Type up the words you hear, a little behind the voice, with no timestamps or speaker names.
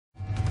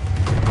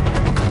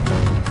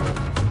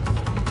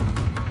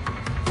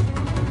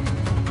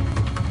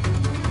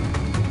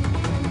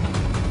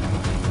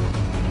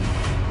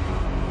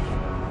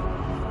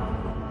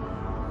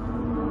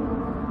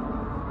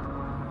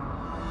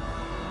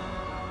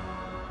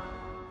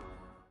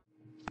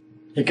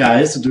Hey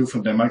guys, Adu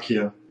from Denmark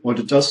here. What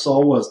you just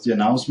saw was the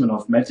announcement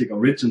of Magic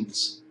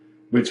Origins,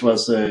 which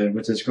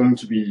is going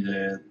to be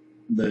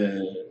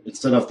the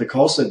instead of the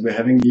core set we're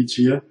having each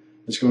year,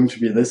 it's going to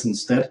be this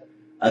instead.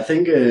 I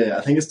think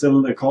it's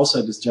still the core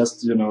set. Is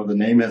just the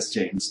name has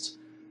changed.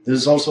 This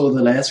is also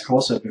the last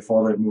core set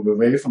before they move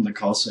away from the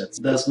core set.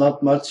 There's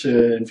not much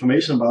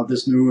information about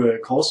this new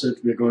core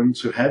set we're going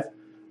to have,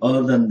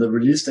 other than the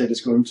release date is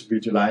going to be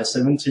July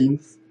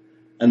 17th.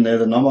 And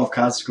the number of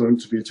cards is going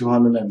to be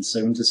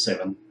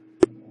 277.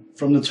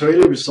 From the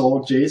trailer we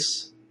saw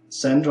Jace,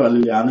 Sandra,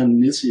 Liliana,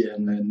 Nissi,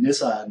 and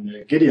Nissa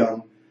and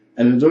Gideon,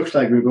 and it looks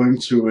like we're going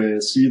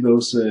to see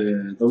those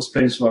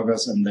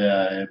planeswalkers and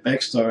their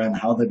backstory and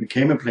how they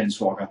became a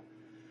planeswalker.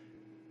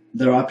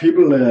 There are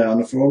people on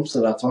the forums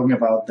that are talking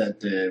about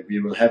that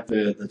we will have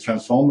the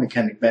transform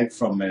mechanic back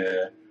from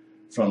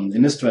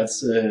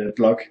Innistrad's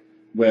blog,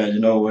 where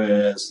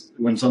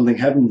when something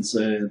happens,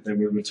 they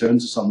will return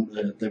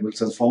to they will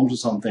transform to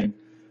something.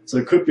 So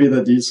it could be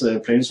that these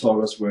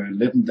planeswalkers were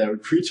legendary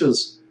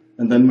creatures,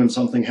 and then when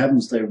something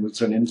happens, they will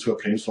turn into a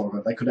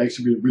planeswalker. That could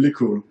actually be really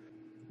cool.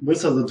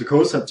 Wizards of the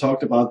Coast have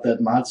talked about that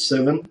March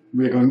 7.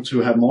 We're going to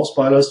have more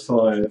spoilers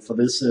for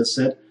this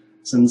set,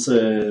 since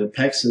the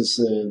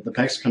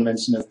PAX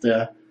convention is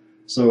there.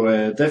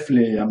 So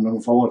definitely, I'm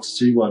looking forward to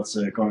see what's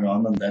going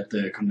on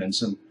that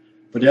convention.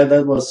 But yeah,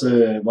 that was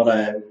what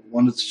I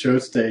wanted to show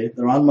today.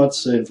 There aren't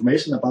much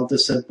information about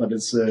this set, but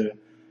it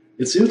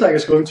seems like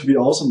it's going to be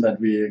awesome that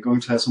we're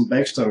going to have some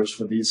backstories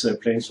for these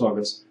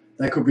planeswalkers.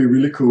 That could be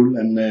really cool,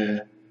 and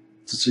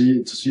to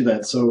see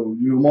that. So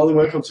you're more than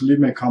welcome to leave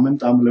me a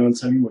comment down below and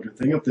tell me what you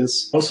think of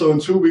this. Also, in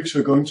 2 weeks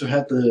we're going to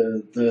have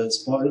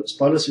the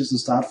spoiler season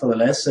start for the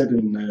last set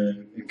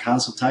in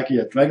Cards of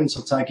Tarkir, Dragons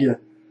of Tarkir.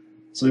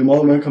 So you're more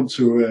than welcome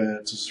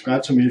to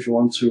subscribe to me if you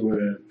want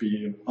to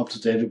be up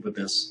to date with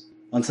this.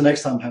 Until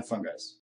next time, have fun guys.